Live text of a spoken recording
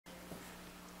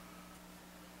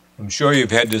I'm sure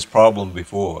you've had this problem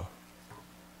before.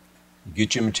 You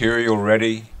get your material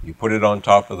ready, you put it on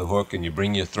top of the hook, and you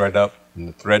bring your thread up, and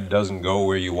the thread doesn't go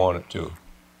where you want it to.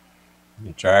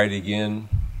 You try it again,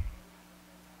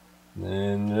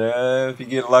 and if you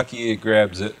get lucky, it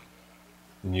grabs it,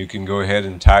 and you can go ahead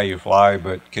and tie your fly.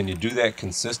 But can you do that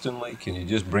consistently? Can you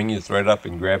just bring your thread up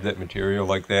and grab that material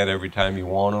like that every time you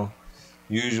want to?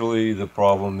 Usually the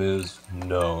problem is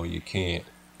no, you can't.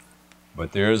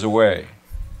 But there's a way.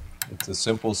 It's a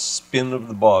simple spin of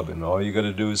the bobbin. All you got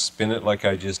to do is spin it like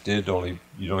I just did, only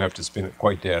you don't have to spin it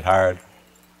quite that hard.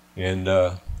 And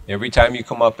every time you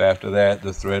come up after that,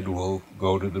 the thread will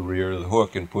go to the rear of the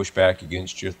hook and push back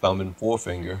against your thumb and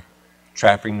forefinger,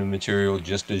 trapping the material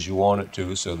just as you want it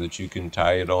to, so that you can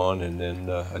tie it on and then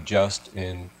adjust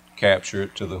and capture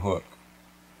it to the hook.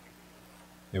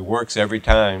 It works every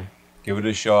time. Give it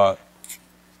a shot.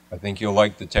 I think you'll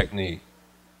like the technique.